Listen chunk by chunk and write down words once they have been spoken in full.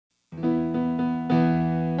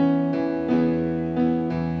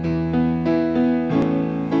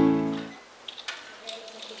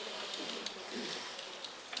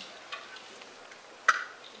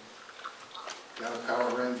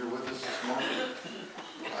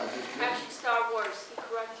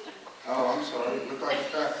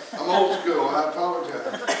old school. I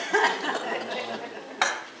apologize.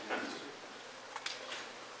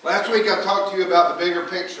 Last week I talked to you about the bigger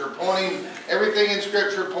picture, pointing everything in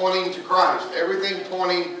Scripture pointing to Christ. Everything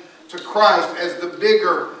pointing to Christ as the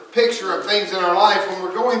bigger picture of things in our life. When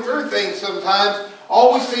we're going through things sometimes,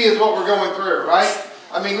 all we see is what we're going through, right?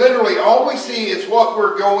 I mean, literally, all we see is what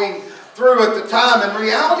we're going through at the time. And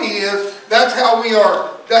reality is, that's how we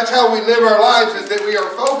are. That's how we live our lives, is that we are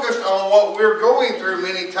focused on what we're going through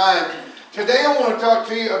many times. Today I want to talk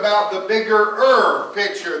to you about the bigger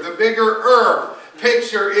picture, the bigger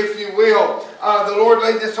picture, if you will. The Lord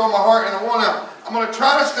laid this on my heart, and I'm going to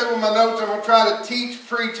try to stay with my notes. I'm going to try to teach,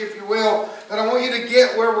 preach, if you will. But I want you to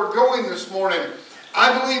get where we're going this morning.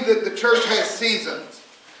 I believe that the church has seasons.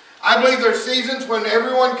 I believe there's seasons when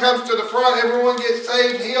everyone comes to the front, everyone gets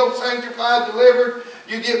saved, healed, sanctified, delivered.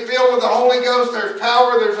 You get filled with the Holy Ghost. There's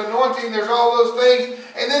power, there's anointing, there's all those things.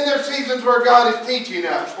 And then there's seasons where God is teaching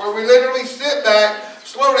us, where we literally sit back,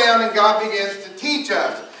 slow down, and God begins to teach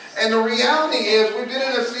us. And the reality is, we've been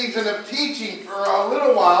in a season of teaching for a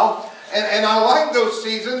little while, and I like those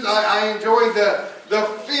seasons. I enjoy the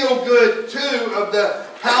feel-good, too, of the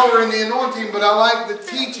power and the anointing, but I like the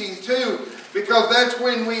teaching, too, because that's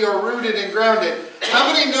when we are rooted and grounded.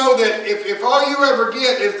 How many know that if all you ever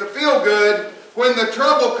get is the feel-good, when the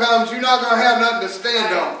trouble comes, you're not going to have nothing to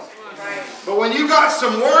stand on? But when you got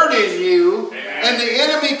some word in you, and the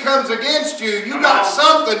enemy comes against you, you got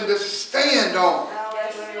something to stand on.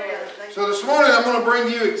 So this morning I'm going to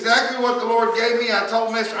bring you exactly what the Lord gave me. I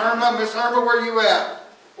told Miss Irma, where you at?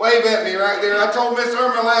 Wave at me right there. I told Miss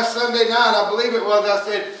Irma last Sunday night, I believe it was, I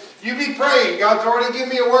said, you be praying. God's already given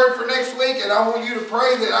me a word for next week, and I want you to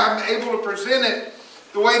pray that I'm able to present it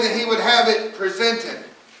the way that He would have it presented.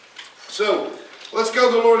 So let's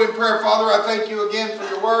go to the Lord in prayer. Father, I thank you again for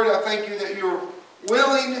your word. I thank you that you're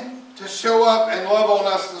willing to show up and love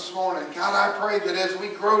on us this morning. God, I pray that as we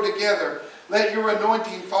grow together, let your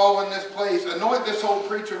anointing fall in this place. Anoint this old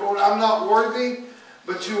preacher, Lord. I'm not worthy,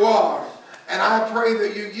 but you are. And I pray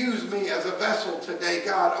that you use me as a vessel today,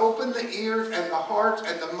 God. Open the ears and the hearts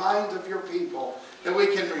and the minds of your people that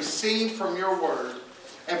we can receive from your word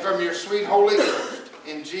and from your sweet Holy Ghost.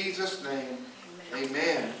 In Jesus' name,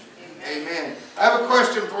 amen. Amen. I have a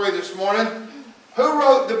question for you this morning. Who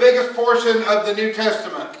wrote the biggest portion of the New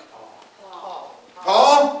Testament?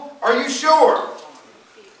 Paul? Are you sure?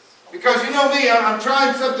 Because you know me, I'm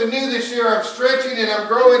trying something new this year. I'm stretching and I'm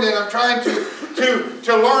growing and I'm trying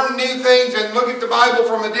to learn new things and look at the Bible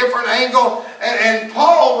from a different angle. And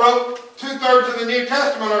Paul wrote 2/3 of the New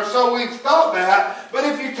Testament, or so we've thought that. But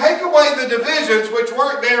if you take away the divisions, which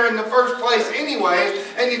weren't there in the first place anyway,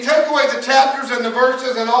 and you take away the chapters and the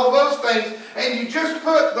verses and all those things, and you just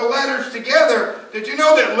put the letters together, did you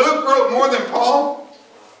know that Luke wrote more than Paul?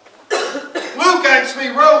 Luke actually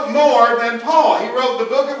wrote more than Paul. He wrote the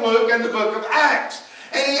book of Luke and the book of Acts.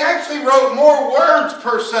 And he actually wrote more words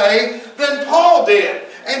per se than Paul did.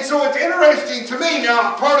 And so it's interesting to me.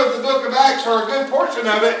 Now, part of the book of Acts, or a good portion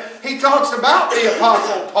of it, he talks about the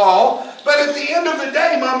Apostle Paul. But at the end of the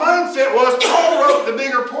day, my mindset was Paul wrote the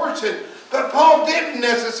bigger portion. But Paul didn't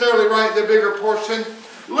necessarily write the bigger portion.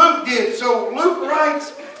 Luke did. So Luke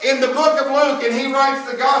writes in the book of Luke, and he writes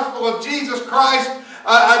the gospel of Jesus Christ.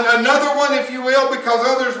 Another one, if you will, because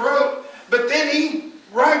others wrote. But then he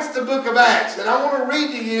writes the book of Acts. And I want to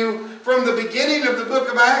read to you from the beginning of the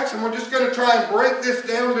book of Acts. And we're just going to try and break this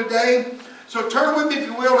down today. So turn with me, if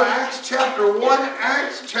you will, to Acts chapter 1.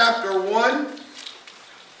 Acts chapter 1.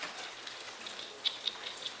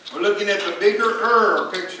 We're looking at the bigger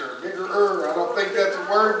picture. Bigger. I don't think that's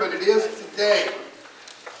a word, but it is today.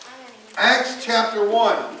 Acts chapter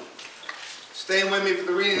 1. Stand with me for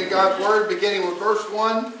the reading of God's Word, beginning with verse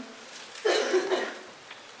 1.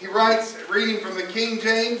 He writes, reading from the King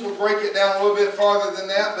James, we'll break it down a little bit farther than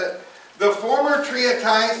that, but the former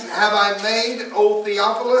treatise have I made, O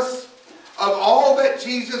Theophilus, of all that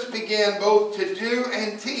Jesus began both to do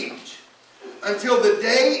and teach, until the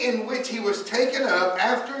day in which he was taken up.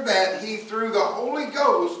 After that he, through the Holy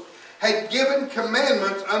Ghost, had given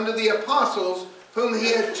commandments unto the apostles whom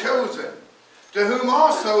he had chosen, to whom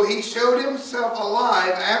also he showed himself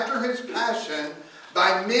alive after his passion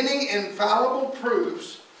by many infallible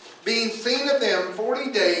proofs, being seen of them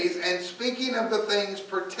 40 days, and speaking of the things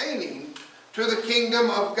pertaining to the kingdom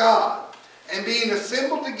of God. And being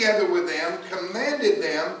assembled together with them, commanded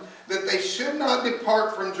them that they should not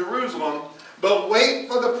depart from Jerusalem, but wait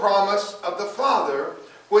for the promise of the Father,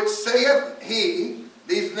 which saith he,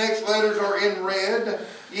 these next letters are in red,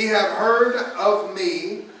 ye have heard of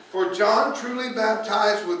me, for John truly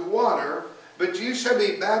baptized with water, but you shall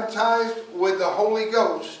be baptized with the Holy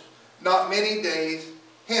Ghost not many days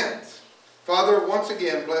hence. Father, once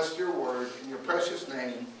again, bless your word in your precious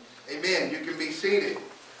name. Amen. You can be seated.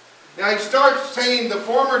 Now he starts saying the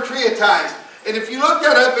former treatise. And if you look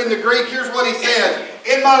that up in the Greek, here's what he says.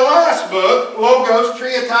 In my last book, Logos,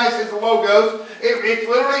 treatise is the Logos. It's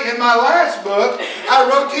literally, in my last book, I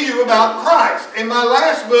wrote to you about Christ. In my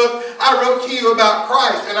last book, I wrote to you about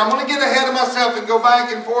Christ. And I'm going to get ahead of myself and go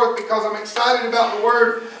back and forth because I'm excited about the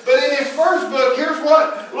Word. But in his first book, here's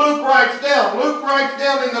what Luke writes down. Luke writes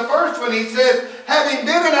down in the first one, he says, having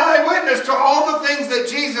been an eyewitness to all the things that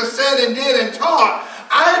Jesus said and did and taught,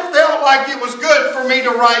 I felt like it was good for me to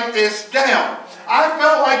write this down. I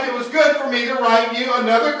felt like it was good for me to write you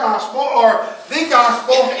another gospel, or the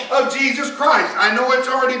gospel of Jesus Christ. I know it's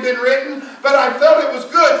already been written, but I felt it was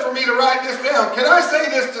good for me to write this down. Can I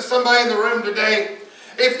say this to somebody in the room today?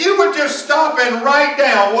 If you would just stop and write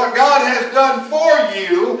down what God has done for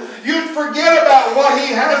you, you'd forget about what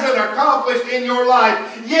He hasn't accomplished in your life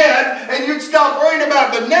yet, and you'd stop worrying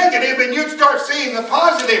about the negative and you'd start seeing the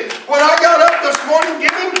positive. When I got up this morning,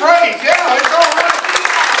 give Him praise. Yeah, it's all right.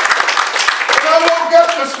 I woke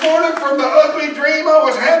up this morning from the ugly dream I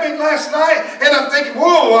was having last night, and I'm thinking,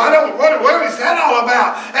 whoa, what is that all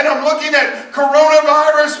about? And I'm looking at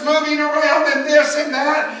coronavirus moving around and this and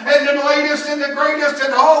that, and the latest and the greatest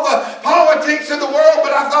and all the politics of the world.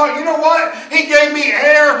 But I thought, you know what? He gave me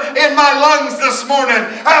air in my lungs this morning.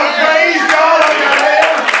 I praise God, I got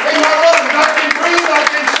air in my lungs. I can breathe, I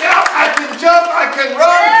can shout, I can jump, I can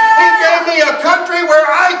run. He gave me a country where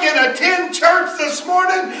I can attend church this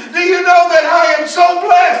morning. Do you know that I am so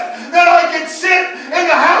blessed that I can sit in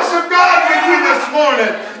the house of God with you this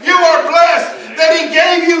morning? You are blessed that He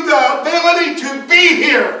gave you the ability to be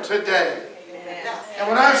here today. And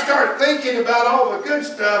when I start thinking about all the good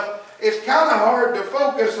stuff, it's kind of hard to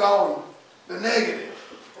focus on the negative.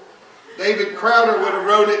 David Crowder would have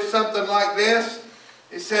wrote it something like this.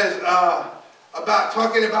 It says, about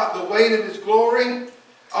talking about the weight of His glory.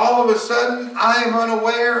 All of a sudden, I am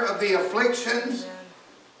unaware of the afflictions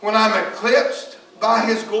when I'm eclipsed by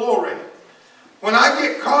His glory. When I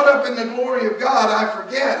get caught up in the glory of God, I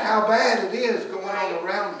forget how bad it is going on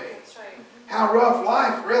around me. How rough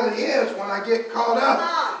life really is when I get caught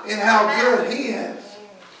up in how good He is.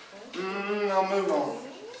 I'll move on.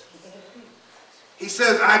 He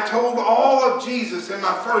says, I told all of Jesus in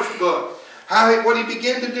my first book, what He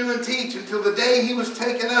began to do and teach until the day He was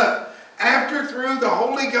taken up. After, through the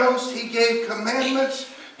Holy Ghost, He gave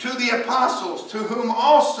commandments to the apostles, to whom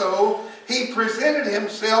also He presented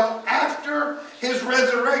Himself after His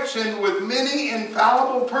resurrection with many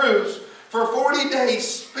infallible proofs for 40 days,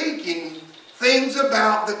 speaking things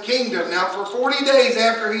about the kingdom. Now, for 40 days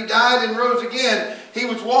after He died and rose again, He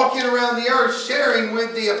was walking around the earth sharing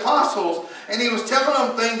with the apostles, and He was telling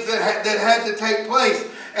them things that had to take place.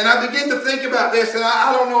 And I begin to think about this, and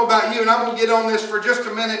I don't know about you, and I'm going to get on this for just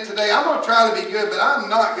a minute today. I'm going to try to be good, but I'm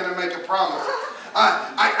not going to make a promise.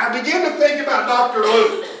 I begin to think about Dr.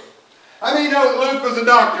 Luke. I mean, you know, Luke was a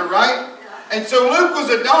doctor, right? And so Luke was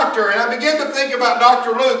a doctor, and I began to think about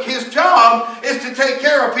Dr. Luke. His job is to take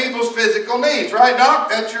care of people's physical needs, right, Doc?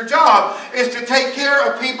 That's your job, is to take care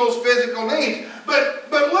of people's physical needs. But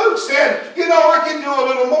Luke said, you know, I can do a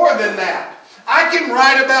little more than that. I can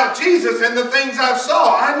write about Jesus and the things I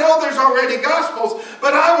saw. I know there's already Gospels,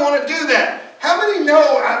 but I want to do that. How many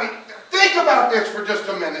know, think about this for just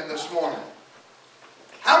a minute this morning.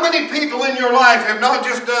 How many people in your life have not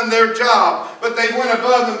just done their job, but they went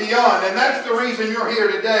above and beyond? And that's the reason you're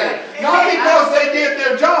here today. Not because they did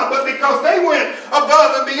their job, but because they went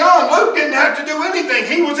above and beyond. Luke didn't have to do anything.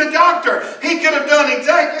 He was a doctor. He could have done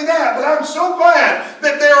exactly that. But I'm so glad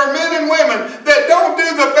that there are men and women that don't do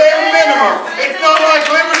the bare minimum. It's not like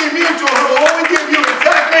Liberty Mutual, who will only give you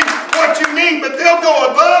exactly what you need, but they'll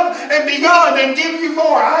go above and beyond and give you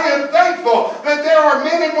more. I am thankful that there are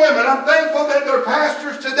men and women. I'm thankful that there are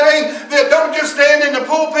pastors today that don't just stand in the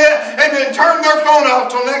pulpit and then turn their phone off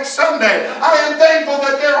till next Sunday. I am thankful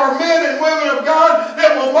that there are men and women of God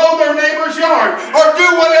that will mow their neighbor's yard or do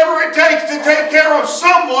whatever it takes to take care of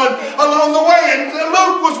someone along the way. And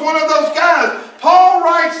Luke was one of those guys. Paul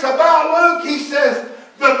writes about Luke, he says,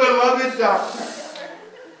 the beloved doctor.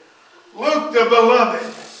 Luke the beloved.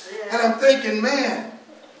 And I'm thinking, man,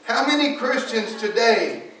 how many Christians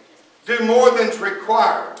today do more than's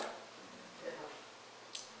required?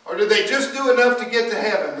 Or do they just do enough to get to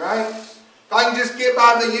heaven, right? If I can just get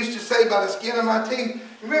by, they used to say, by the skin of my teeth.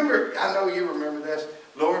 Remember, I know you remember this.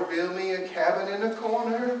 Lord, build me a cabin in a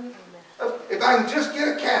corner. If I can just get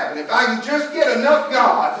a cabin, if I can just get enough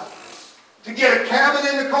God to get a cabin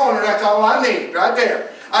in the corner, that's all I need, right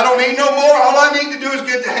there. I don't need no more. All I need to do is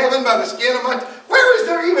get to heaven by the skin of my teeth. Where Where is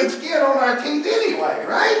there even skin on our teeth anyway,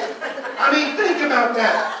 right? I mean, think about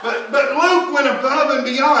that. But Luke went above and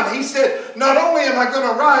beyond. He said, not only am I going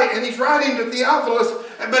to write, and he's writing to Theophilus,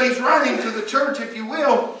 but he's writing to the church, if you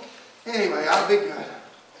will. Anyway, I'll be good.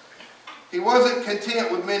 He wasn't content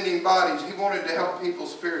with mending bodies. He wanted to help people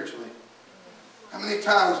spiritually. How many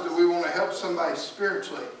times do we want to help somebody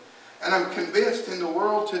spiritually? And I'm convinced in the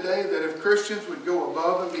world today that if Christians would go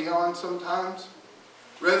above and beyond sometimes,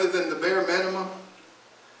 rather than the bare minimum,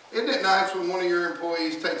 isn't it nice when one of your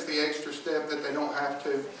employees takes the extra step that they don't have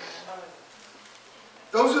to?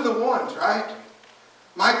 Those are the ones, right?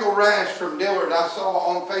 Michael Rash from Dillard, I saw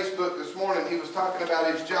on Facebook this morning, he was talking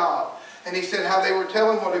about his job. And he said how they were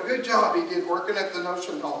telling what a good job he did working at the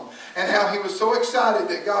nursing home. And how he was so excited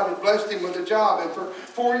that God had blessed him with a job. And for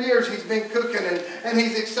 4 years he's been cooking. And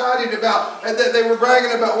he's excited about, and that they were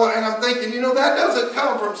bragging about what. And I'm thinking, you know, that doesn't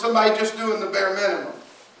come from somebody just doing the bare minimum.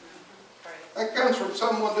 That comes from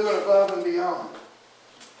someone doing above and beyond.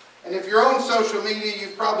 And if you're on social media,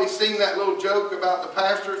 you've probably seen that little joke about the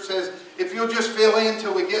pastor. It says, if you'll just fill in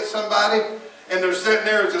till we get somebody. And they're sitting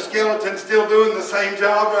there as a skeleton still doing the same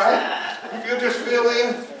job, right? If you'll just fill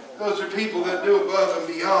in, those are people that do above and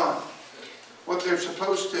beyond what they're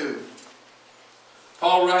supposed to.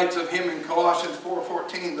 Paul writes of him in Colossians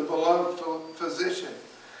 4:14, the beloved physician.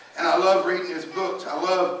 And I love reading his books. I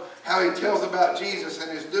love how he tells about Jesus and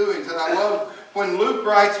his doings. And I love when Luke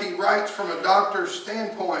writes, he writes from a doctor's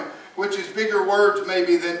standpoint, which is bigger words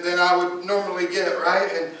maybe than I would normally get,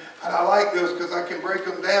 right? But I like those because I can break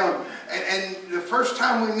them down. And the first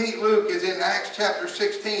time we meet Luke is in Acts chapter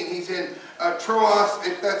 16. He's in Troas,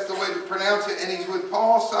 if that's the way to pronounce it. And he's with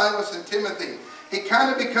Paul, Silas, and Timothy. He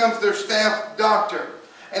kind of becomes their staff doctor.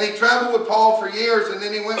 And he traveled with Paul for years. And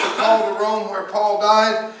then he went with Paul to Rome where Paul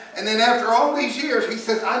died. And then after all these years, he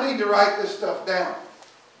says, I need to write this stuff down.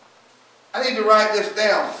 I need to write this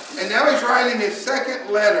down. And now he's writing his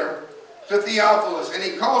second letter to Theophilus, and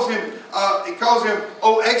he calls him,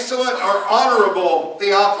 oh, excellent or honorable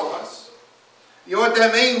Theophilus. You know what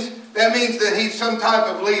that means? That means that he's some type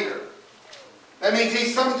of leader. That means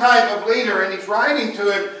he's some type of leader, and he's writing to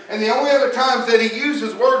him. And the only other times that he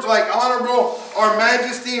uses words like honorable or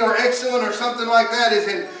majesty or excellent or something like that is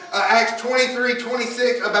in Acts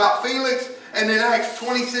 23:26 about Felix, and then Acts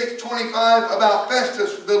 26:25 about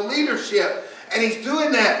Festus, the leadership. And he's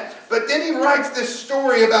doing that. But then he writes this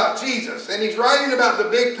story about Jesus. And he's writing about the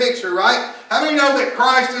big picture, right? How many know that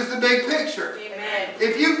Christ is the big picture? Amen.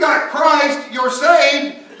 If you've got Christ, you're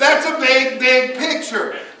saved. That's a big, big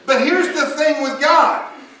picture. But here's the thing with God.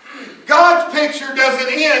 God's picture doesn't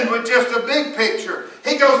end with just a big picture.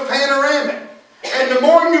 He goes panoramic. And the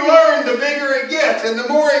more you learn, the bigger it gets. And the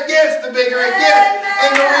more it gets, the bigger it gets.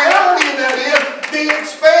 And the reality of that is, the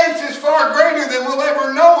expanse is far greater than we'll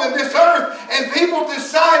ever know in this earth. And people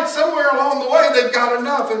decide somewhere along the way they've got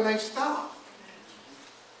enough and they stop.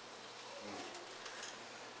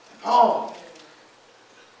 Paul,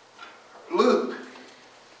 Luke,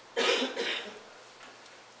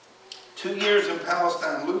 2 years in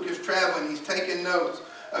Palestine. Luke is traveling. He's taking notes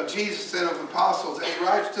of Jesus and of apostles. And he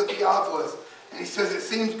writes to Theophilus. And he says, it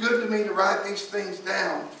seems good to me to write these things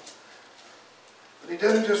down. But he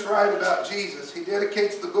doesn't just write about Jesus. He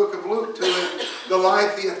dedicates the book of Luke to it, the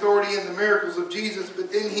life, the authority, and the miracles of Jesus. But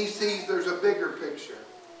then he sees there's a bigger picture.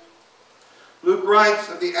 Luke writes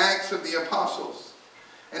of the Acts of the Apostles.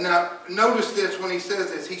 And now notice this when he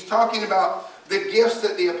says this. He's talking about the gifts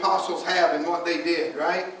that the apostles have and what they did,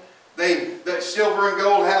 right? That silver and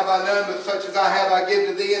gold have I none, but such as I have I give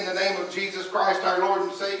to thee in the name of Jesus Christ our Lord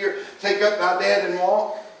and Savior. Take up thy bed and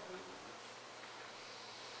walk.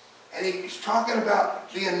 And he's talking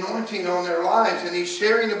about the anointing on their lives. And he's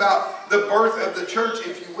sharing about the birth of the church,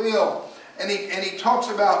 if you will. And he talks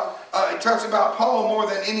about Paul more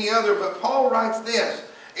than any other. But Paul writes this.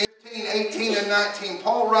 In 18 and 19,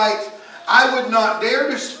 Paul writes, I would not dare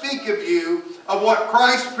to speak of you of what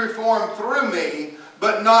Christ performed through me,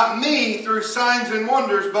 but not me through signs and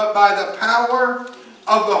wonders, but by the power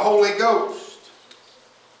of the Holy Ghost.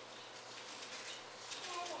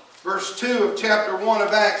 Verse 2 of chapter 1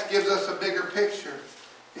 of Acts gives us a bigger picture.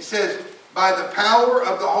 It says, by the power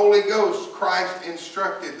of the Holy Ghost, Christ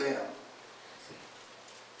instructed them.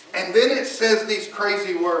 And then it says these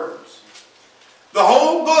crazy words. The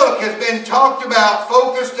whole book has been talked about,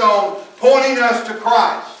 focused on, pointing us to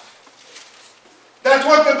Christ. That's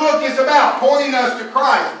what the book is about, pointing us to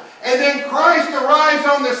Christ. And then Christ arrives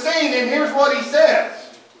on the scene, and here's what he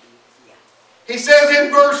says. He says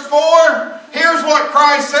in verse 4, here's what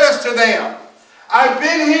Christ says to them. I've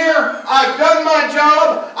been here, I've done my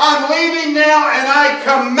job, I'm leaving now, and I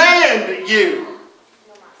command you.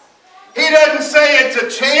 He doesn't say it's a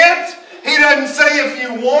chance. He doesn't say if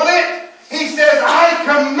you want it. He says, I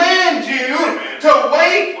command you to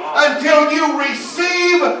wait until you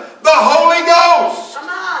receive the Holy Ghost.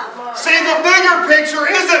 See, the bigger picture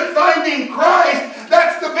isn't finding Christ.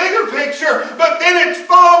 That's the bigger picture. But then it's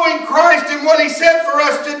following Christ in what He said for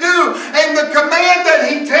us to do. And the command that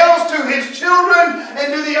He tells to His children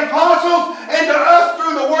and to the apostles and to us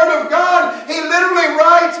through the Word of God, He literally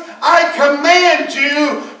writes, I command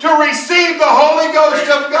you to receive the Holy Ghost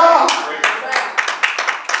of God.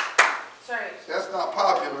 That's not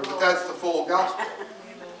popular, but that's the full gospel.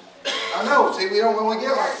 I know, see, we don't only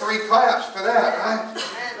get like 3 claps for that, right?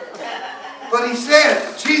 But He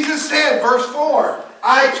said, Jesus said, verse 4,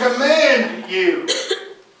 I command you.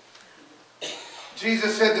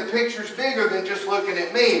 Jesus said the picture's bigger than just looking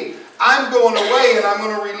at me. I'm going away and I'm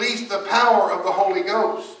going to release the power of the Holy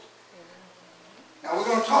Ghost. Now we're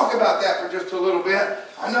going to talk about that for just a little bit.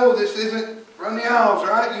 I know this isn't run the aisles,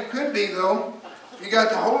 right? You could be, though. If you got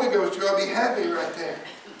the Holy Ghost, you ought to be happy right there.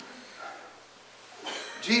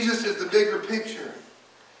 Jesus is the bigger picture.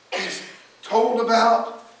 He's told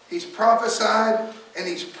about, He's prophesied, and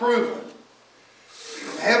He's proven.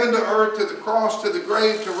 From heaven to earth, to the cross, to the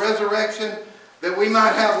grave, to resurrection, that we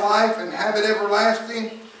might have life and have it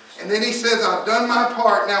everlasting. And then He says, I've done my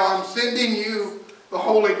part. Now I'm sending you the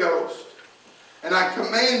Holy Ghost. And I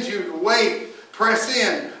command you to wait, press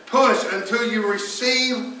in, push until you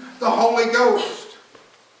receive the Holy Ghost.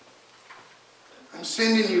 I'm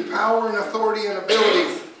sending you power and authority and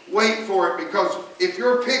ability. Wait for it, because if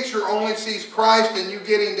your picture only sees Christ and you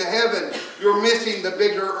getting to heaven, you're missing the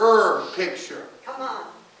bigger picture. Come on.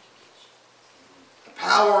 The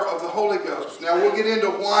power of the Holy Ghost. Now we'll get into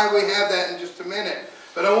why we have that in just a minute.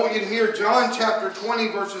 But I want you to hear John chapter 20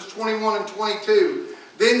 verses 21 and 22.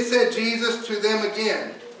 Then said Jesus to them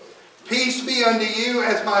again, Peace be unto you,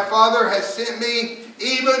 as my Father has sent me,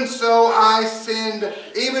 even so send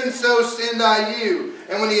I you.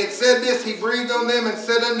 And when He had said this, He breathed on them and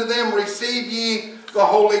said unto them, Receive ye the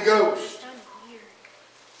Holy Ghost.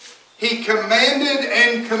 He commanded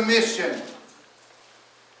and commissioned.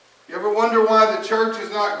 You ever wonder why the church is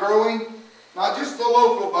not growing? Not just the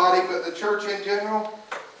local body, but the church in general?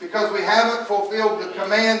 Because we haven't fulfilled the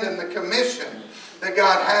command and the commission that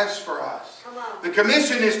God has for us. The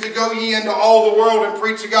commission is to go ye into all the world and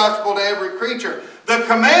preach the gospel to every creature. The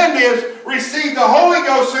command is receive the Holy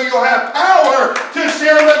Ghost so you'll have power to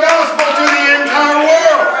share the gospel to the entire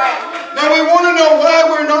world. Now we want to know why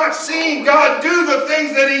we're not seeing God do the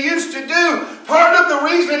things that He used to do. Part of the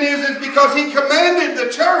reason is because He commanded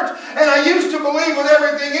the church. And I used to believe with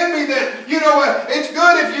everything in me that, you know, it's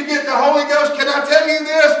good if you get the Holy Ghost. Can I tell you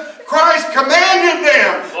this? Christ commanded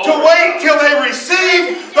them to wait till they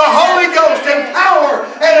received the Holy Ghost and power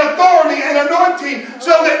and authority and anointing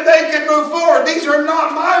so that they could move forward. These are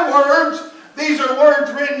not my words. These are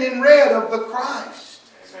words written in red of the Christ.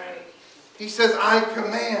 He says, I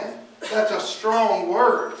command. That's a strong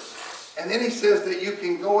word. And then He says that you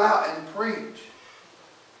can go out and preach.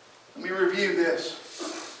 Let me review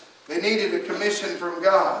this. They needed a commission from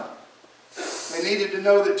God. They needed to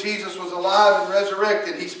know that Jesus was alive and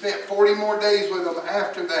resurrected. He spent 40 more days with them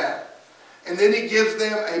after that. And then He gives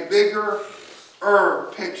them a bigger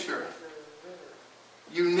picture.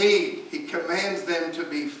 He commands them to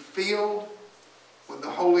be filled with the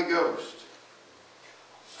Holy Ghost.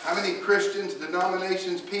 How many Christians,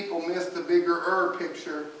 denominations, people miss the bigger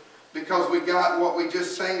picture because we got what we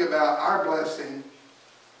just sang about, our blessing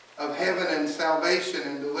of heaven and salvation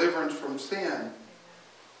and deliverance from sin.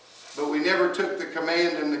 But we never took the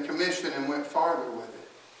command and the commission and went farther with it.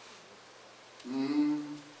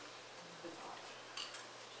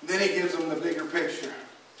 Then He gives them the bigger picture.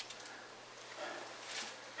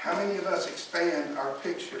 How many of us expand our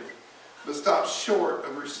picture but stop short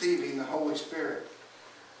of receiving the Holy Spirit?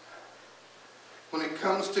 When it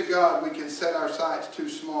comes to God, we can set our sights too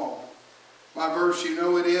small. My verse, you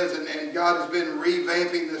know it is, and God has been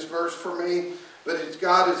revamping this verse for me, but it's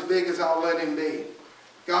God as big as I'll let Him be.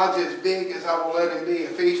 God's as big as I will let Him be.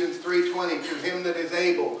 Ephesians 3:20, to Him that is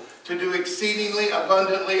able to do exceedingly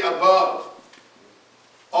abundantly above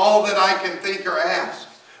all that I can think or ask.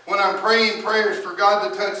 When I'm praying prayers for God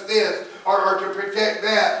to touch this or to protect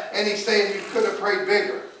that, and He's saying you could have prayed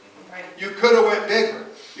bigger. You could have went bigger.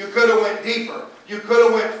 You could have went deeper. You could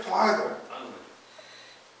have went farther.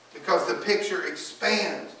 Because the picture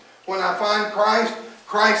expands. When I find Christ,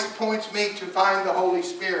 Christ points me to find the Holy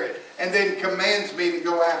Spirit and then commands me to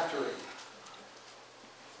go after it.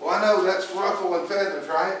 Well, I know that's ruffle and feathers,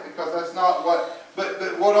 right? Because that's not what...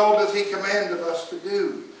 But what all does He command of us to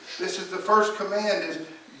do? This is the first command, is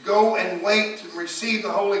go and wait to receive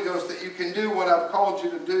the Holy Ghost, that you can do what I've called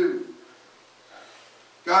you to do.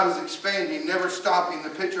 God is expanding, never stopping. The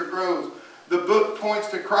picture grows. The book points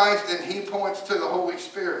to Christ and he points to the Holy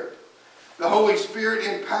Spirit. The Holy Spirit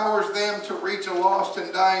empowers them to reach a lost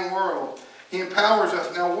and dying world. He empowers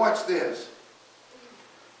us. Now watch this.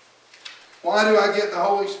 Why do I get the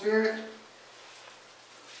Holy Spirit?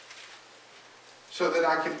 So that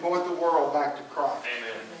I can point the world back to Christ.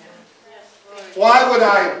 Amen. Why would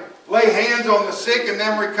I lay hands on the sick and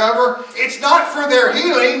them recover? It's not for their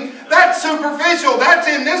healing. That's superficial. That's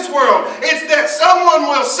in this world. It's that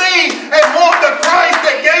someone will see and want the Christ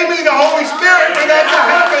that gave me the Holy Spirit for that to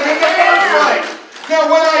happen in the first place. Now,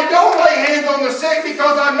 when I don't lay hands on the sick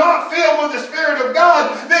because I'm not filled with the Spirit of God,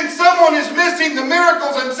 then someone is missing the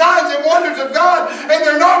miracles and signs and wonders of God, and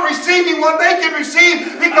they're not receiving what they can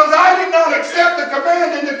receive because I did not accept the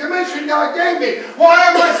command and the commission God gave me. Why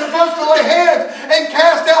am I supposed to lay hands and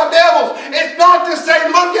cast out devils? It's not to say,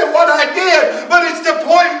 look at what I did, but it's to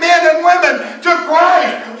point men and women to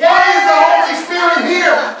Christ. Why is the Holy Spirit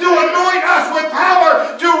here? To anoint us with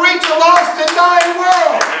power to reach a lost and dying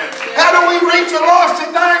world. How do we reach a lost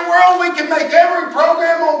and dying world? We can make every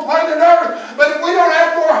program on planet Earth, but if we don't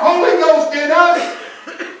have more Holy Ghost in us.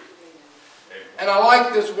 And I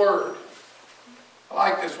like this word. I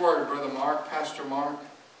like this word, Brother Mark, Pastor Mark,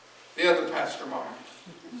 the other Pastor Mark.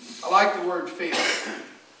 I like the word feel.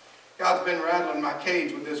 God's been rattling my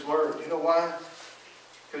cage with this word. You know why?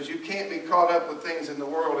 Because you can't be caught up with things in the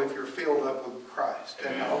world if you're filled up with Christ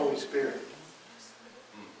and the Holy Spirit.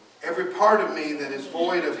 Every part of me that is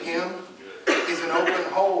void of Him is an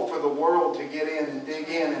open hole for the world to get in and dig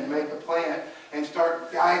in and make a plan and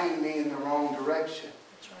start guiding me in the wrong direction.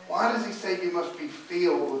 Why does He say you must be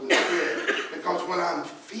filled with the Spirit? Because when I'm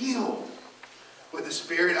filled with the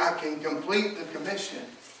Spirit, I can complete the commission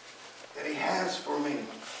that He has for me.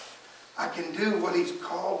 I can do what He's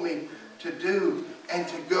called me to do and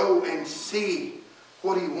to go and see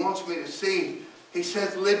what He wants me to see. He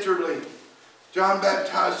says literally, John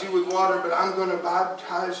baptized you with water, but I'm going to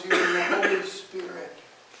baptize you in the Holy Spirit.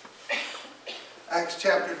 Acts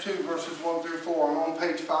chapter 2, verses 1 through 4. I'm on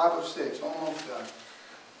page 5 of 6. Almost done.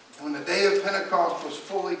 When the day of Pentecost was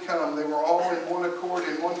fully come, they were all in one accord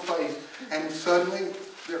in one place. And suddenly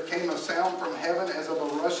there came a sound from heaven as of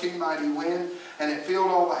a rushing mighty wind, and it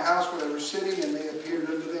filled all the house where they were sitting, and they appeared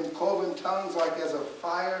unto them cloven tongues like as of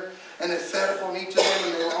fire, and it sat upon each of them,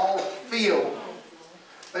 and they were all filled.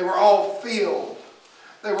 They were all filled.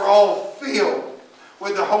 They were all filled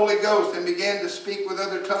with the Holy Ghost and began to speak with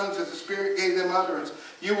other tongues as the Spirit gave them utterance.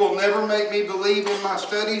 You will never make me believe in my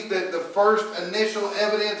studies that the first initial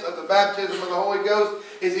evidence of the baptism of the Holy Ghost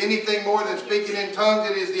is anything more than speaking in tongues.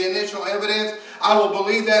 It is the initial evidence. I will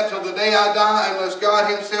believe that till the day I die unless God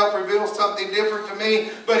Himself reveals something different to me.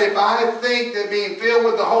 But if I think that being filled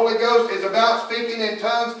with the Holy Ghost is about speaking in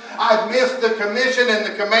tongues, I've missed the commission and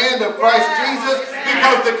the command of Christ Jesus,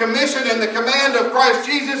 because the commission and the command of Christ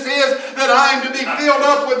Jesus is that I am to be filled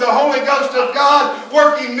up with the Holy Ghost of God,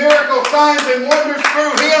 working miracle signs and wonders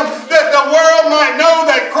through Him, that the world might know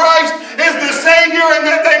that Christ is the Savior and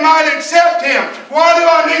that they might accept Him. Why do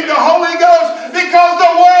I need the Holy Ghost? Because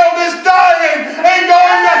the world is dying and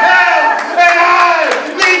going to hell, and I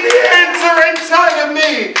need the answer inside of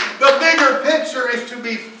me. The bigger picture is to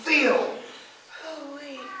be filled.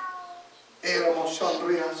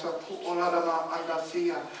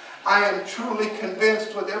 I am truly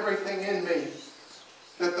convinced with everything in me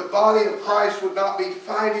that the body of Christ would not be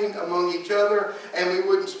fighting among each other, and we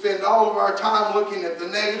wouldn't spend all of our time looking at the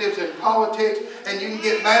negatives in politics. And you can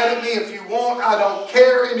get mad at me if you want. I don't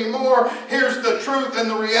care anymore. Here's the truth and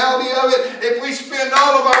the reality of it. If we spend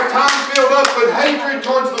all of our time filled up with hatred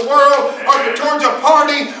towards the world, or towards a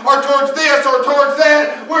party, or towards this, or towards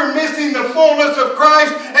that, we're missing the fullness of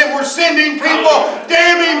Christ, and we're sending people,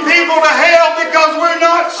 damning people to hell, because we're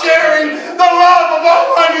not sharing the love of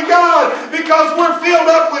Almighty God, because we're filled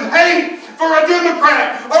up with hate for a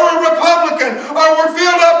Democrat or a Republican, or we're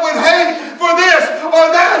filled up with hate for this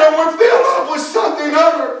or that, or we're filled up with something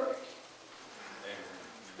other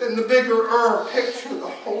than the bigger picture, the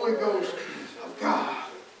Holy Ghost of God.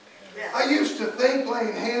 I used to think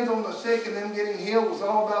laying hands on the sick and them getting healed was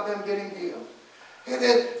all about them getting healed. And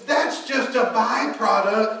that's just a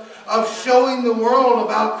byproduct of showing the world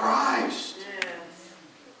about Christ.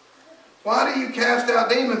 Why do you cast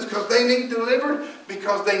out demons? Because they need delivered?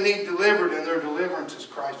 Because they need delivered, and their deliverance is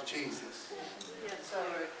Christ Jesus.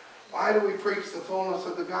 Why do we preach the fullness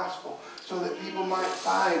of the gospel? So that people might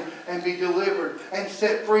find and be delivered and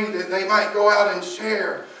set free, that they might go out and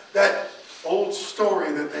share that old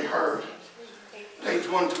story that they heard. Page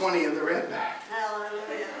 120 of the Red Bag.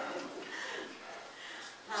 Hallelujah.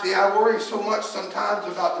 See, I worry so much sometimes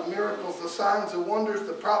about the miracles, the signs, the wonders,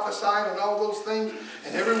 the prophesying, and all those things.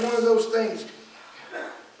 And every one of those things,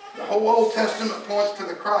 the whole Old Testament points to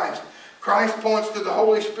the Christ. Christ points to the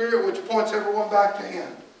Holy Spirit, which points everyone back to Him.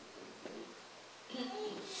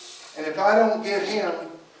 And if I don't get Him,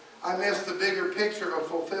 I miss the bigger picture of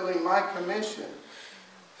fulfilling my commission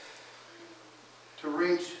to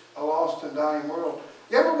reach a lost and dying world.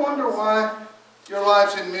 You ever wonder why your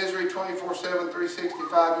life's in misery 24/7,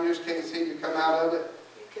 365 years? Can't seem to come out of it?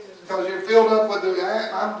 Because you're filled up with the...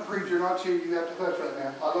 I'm the preacher, not you. You have to touch right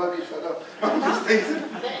now. I love you, shut up. I'm just teasing.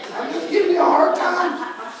 I'm just giving you a hard time.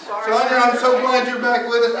 Sonia, I'm so glad you're back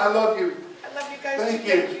with us. I love you. I love you guys. Thank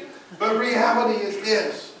you. But reality is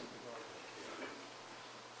this.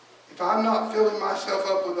 If I'm not filling myself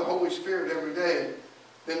up with the Holy Spirit every day,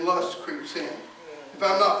 then lust creeps in. If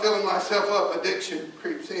I'm not filling myself up, addiction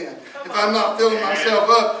creeps in. If I'm not filling myself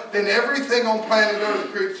up, then everything on planet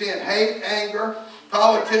Earth creeps in. Hate, anger,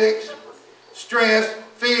 politics, stress,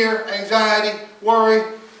 fear, anxiety, worry.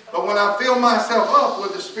 But when I fill myself up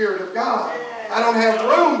with the Spirit of God, I don't have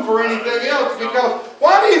room for anything else, because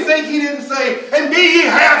why do you think He didn't say, and be ye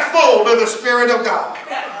half full of the Spirit of God?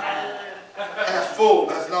 Half full,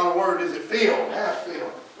 that's not a word, is it? Filled, half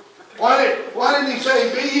filled. Why didn't He say,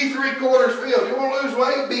 be ye 3/4 filled? You want to lose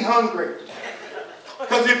weight? Be hungry.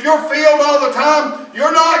 Because if you're filled all the time,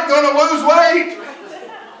 you're not going to lose weight.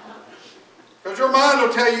 Because your mind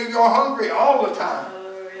will tell you you're hungry all the time.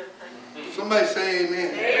 Somebody say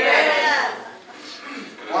amen. Amen.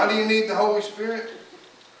 Why do you need the Holy Spirit?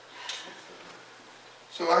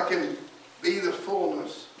 So I can be the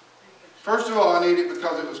fullness. First of all, I need it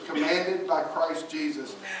because it was commanded by Christ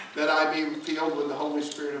Jesus that I be filled with the Holy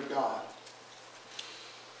Spirit of God.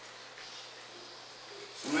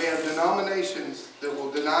 And we have denominations that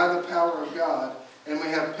will deny the power of God, and we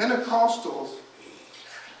have Pentecostals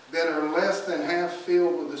that are less than half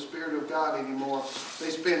filled with the Spirit of God anymore.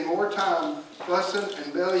 They spend more time fussing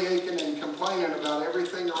and belly aching and complaining about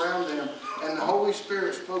everything around them. And the Holy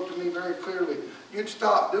Spirit spoke to me very clearly. You'd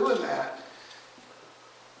stop doing that.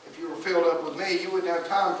 If you were filled up with me, you wouldn't have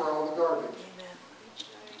time for all the garbage.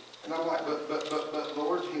 And I'm like, but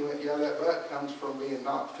Lord, He went, yeah, that but comes from being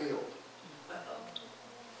not filled.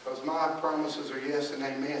 Because my promises are yes and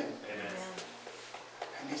amen.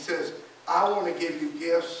 And He says, I want to give you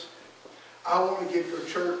gifts. I want to give your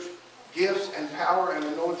church gifts and power and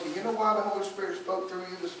anointing. You know why the Holy Spirit spoke through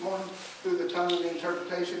you this morning, through the tongue of the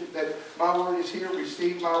interpretation, that my word is here,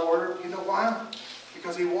 receive my word? You know why?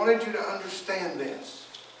 Because He wanted you to understand this,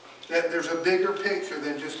 that there's a bigger picture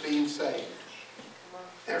than just being saved.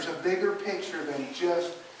 There's a bigger picture than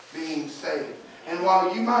just being saved. And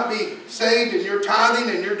while you might be saved and you're tithing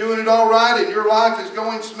and you're doing it all right and your life is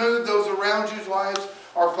going smooth, those around you's lives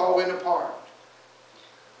are falling apart.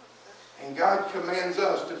 And God commands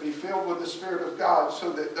us to be filled with the Spirit of God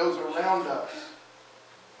so that those around us.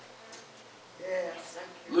 Yes.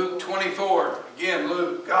 Luke 24. Again,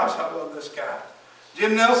 Luke. Gosh, I love this guy.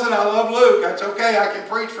 Jim Nelson, I love Luke. That's okay. I can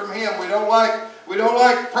preach from him. We don't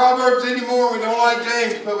like Proverbs anymore. We don't like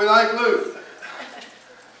James, but we like Luke.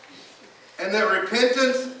 And that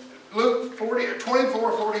repentance, Luke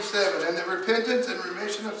 24:47, and that repentance and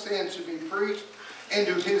remission of sins should be preached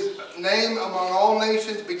into His name among all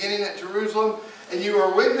nations, beginning at Jerusalem. And you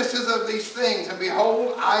are witnesses of these things. And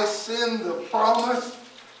behold, I send the promise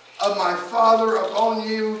of my Father upon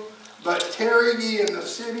you. But tarry ye in the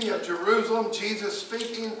city of Jerusalem, Jesus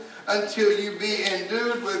speaking, until you be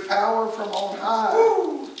endued with power from on high.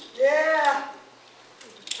 Woo! Yeah.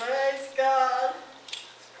 Praise God.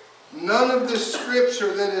 None of this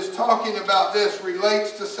scripture that is talking about this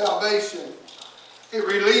relates to salvation. It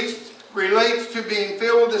relates to being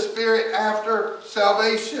filled with the Spirit after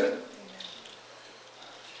salvation.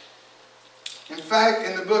 In fact,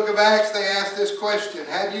 in the book of Acts, they asked this question: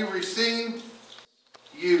 have you received?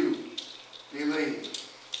 You believe.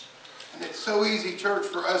 And it's so easy, church,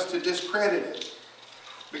 for us to discredit it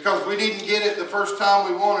because we didn't get it the first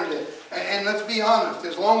time we wanted it. And let's be honest,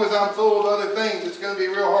 as long as I'm full of other things, it's going to be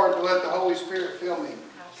real hard to let the Holy Spirit fill me.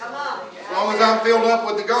 Come on. As long as I'm filled up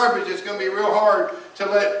with the garbage, it's going to be real hard to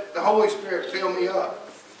let the Holy Spirit fill me up.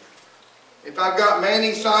 If I've got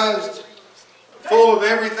Manny-sized full of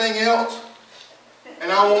everything else,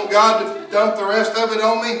 and I want God to dump the rest of it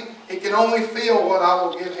on me, He can only feel what I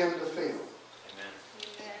will give Him to feel.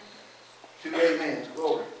 Amen. 2 amens.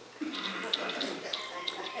 Glory.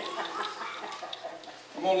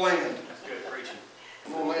 I'm going to land. That's good preaching.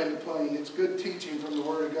 I'm going to land the plane. It's good teaching from the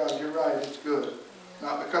Word of God. You're right. It's good.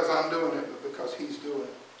 Not because I'm doing it, but because He's doing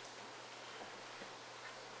it.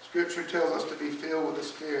 Scripture tells us to be filled with the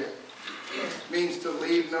Spirit. It means to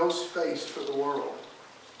leave leave no space for the world.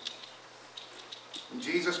 When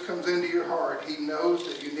Jesus comes into your heart, he knows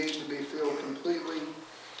that you need to be filled completely,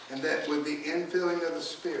 and that with the infilling of the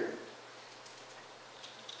Spirit,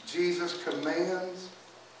 Jesus commands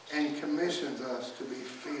and commissions us to be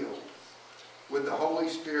filled with the Holy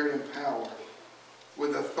Spirit and power,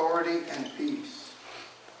 with authority and peace,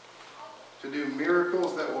 to do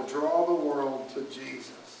miracles that will draw the world to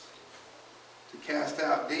Jesus, to cast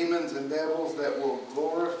out demons and devils that will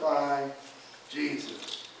glorify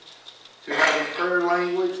Jesus, to have a prayer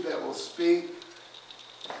language that will speak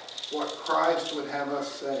what Christ would have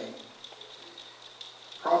us say,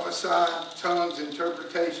 prophesy, tongues,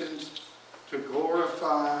 interpretations to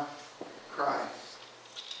glorify Christ.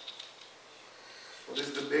 What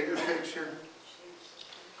is the bigger picture?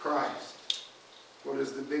 Christ. What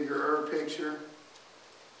is the bigger picture?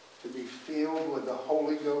 To be filled with the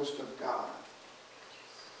Holy Ghost of God.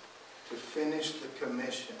 To finish the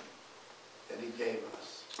commission that he gave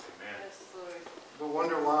us. Amen. Yes, Lord. But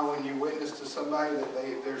wonder why when you witness to somebody that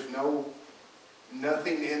there's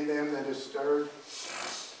nothing in them that is stirred.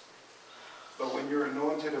 But when you're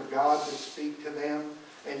anointed of God to speak to them,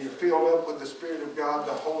 and you're filled up with the Spirit of God,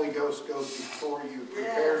 the Holy Ghost goes before you,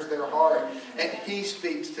 prepares their heart, and he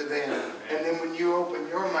speaks to them. And then when you open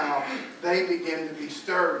your mouth, they begin to be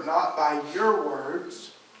stirred, not by your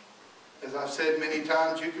words. As I've said many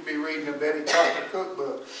times, you could be reading a Betty Crocker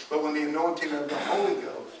cookbook, but when the anointing of the Holy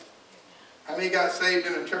Ghost. How many got saved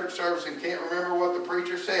in a church service and can't remember what the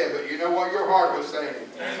preacher said, but you know what your heart was saying?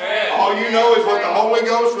 Amen. All you know is what the Holy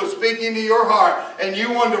Ghost was speaking to your heart, and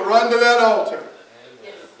you wanted to run to that altar.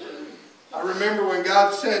 I remember when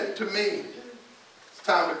God said to me, it's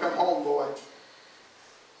time to come home, boy.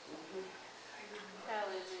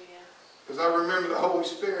 Hallelujah. Because I remember the Holy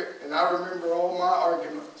Spirit, and I remember all my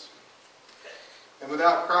arguments. And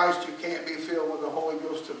without Christ, you can't be filled with the Holy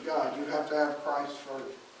Ghost of God. You have to have Christ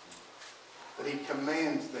first. But he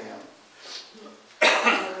commands them.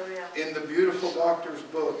 Hallelujah. In the beautiful doctor's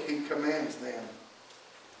book, he commands them.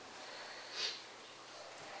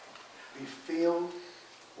 Be filled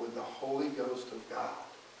with the Holy Ghost of God.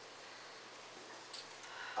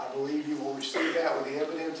 I believe you will receive that with the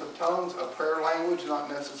evidence of tongues, a prayer language, not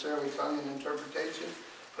necessarily tongue and interpretation,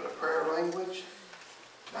 but a prayer language.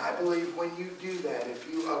 And I believe when you do that, if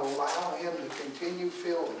you allow him to continue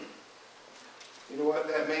filling, you know what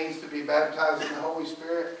that means to be baptized in the Holy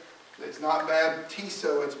Spirit? It's not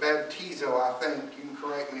baptizo, it's baptizo, I think. You can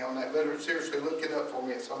correct me on that. Seriously, look it up for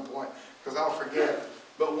me at some point, because I'll forget.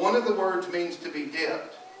 But one of the words means to be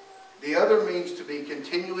dipped. The other means to be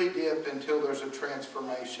continually dipped until there's a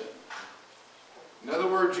transformation. In other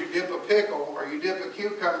words, you dip a pickle or you dip a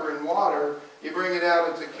cucumber in water, you bring it out,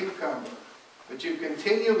 it's a cucumber. But you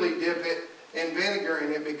continually dip it in vinegar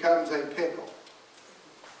and it becomes a pickle.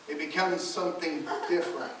 It becomes something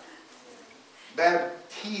different.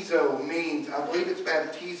 Baptizo means, I believe it's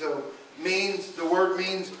baptizo, means, the word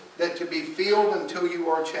means that to be filled until you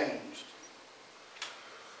are changed.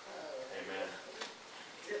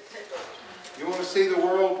 You want to see the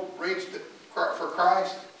world reached for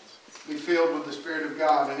Christ? Be filled with the Spirit of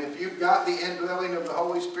God. And if you've got the indwelling of the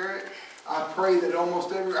Holy Spirit, I pray that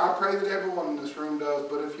everyone in this room does,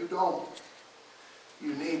 but if you don't,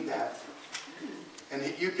 you need that. And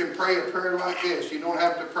you can pray a prayer like this. You don't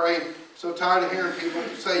have to pray. So tired of hearing people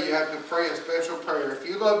say you have to pray a special prayer. If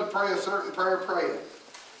you love to pray a certain prayer, pray it.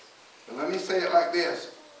 But let me say it like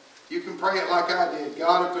this. You can pray it like I did.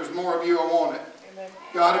 God, if there's more of you, I want it.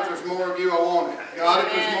 God, if there's more of you, I want it. God,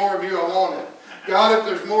 if there's more of you, I want it. God, if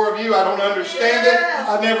there's more of you, I don't understand it.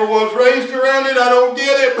 I never was raised around it. I don't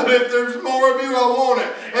get it. But if there's more of you, I want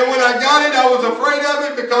it. And when I got it, I was afraid of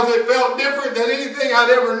it because it felt different than anything I'd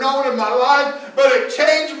ever known in my life. But it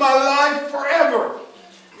changed my life forever.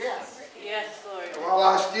 Yes. Yes, Lord. And while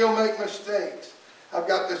I still make mistakes, I've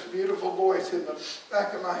got this beautiful voice in the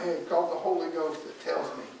back of my head called the Holy Ghost that tells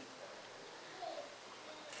me,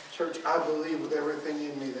 church, I believe with everything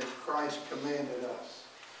in me that Christ commanded us.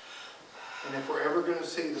 And if we're ever going to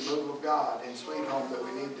see the move of God in Sweet Home that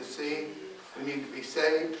we need to see, we need to be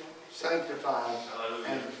saved, sanctified,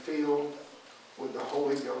 and filled with the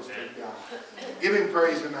Holy Ghost of God. Give him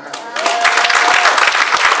praise in the house.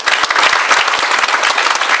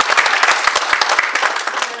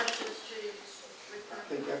 I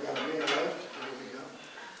think I've got a minute left. There we go.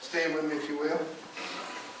 Stand with me if you will.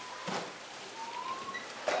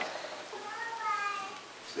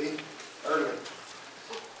 See? Early.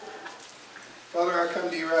 Father, I come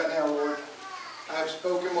to you right now, Lord. I have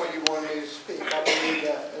spoken what you wanted me to speak. I believe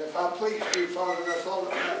that. And if I please you, Father, that's all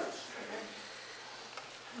that matters.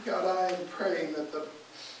 God, I am praying that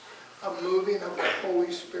a moving of the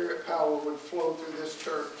Holy Spirit power would flow through this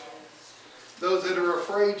church. Those that are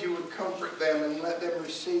afraid, you would comfort them and let them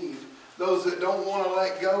receive. Those that don't want to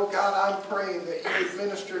let go, God, I'm praying that you would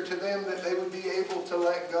minister to them, that they would be able to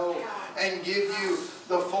let go and give you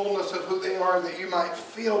the fullness of who they are, that you might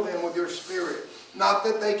fill them with your Spirit. Not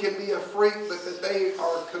that they can be a freak, but that they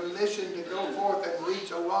are commissioned to go forth and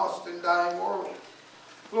reach a lost and dying world.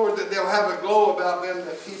 Lord, that they'll have a glow about them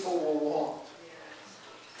that people will want.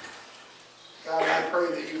 God, I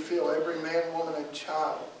pray that you fill every man, woman, and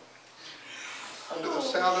child under the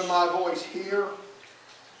sound of my voice here.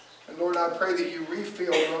 And Lord, I pray that you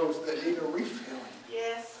refill those that need a refilling.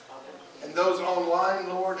 Yes. And those online,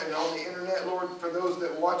 Lord, and on the internet, Lord, for those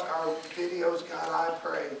that watch our videos, God, I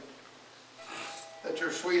pray that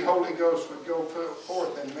your sweet Holy Ghost would go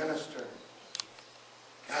forth and minister.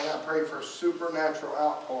 God, I pray for a supernatural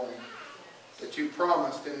outpouring that you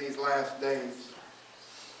promised in these last days.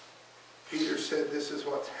 Peter said this is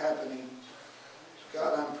what's happening.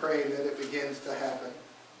 God, I'm praying that it begins to happen.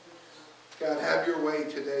 God, have your way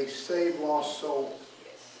today. Save lost souls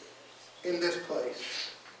in this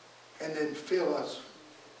place. And then fill us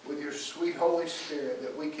with your sweet Holy Spirit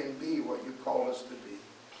that we can be what you called us to be.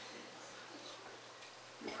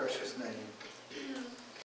 In your precious name.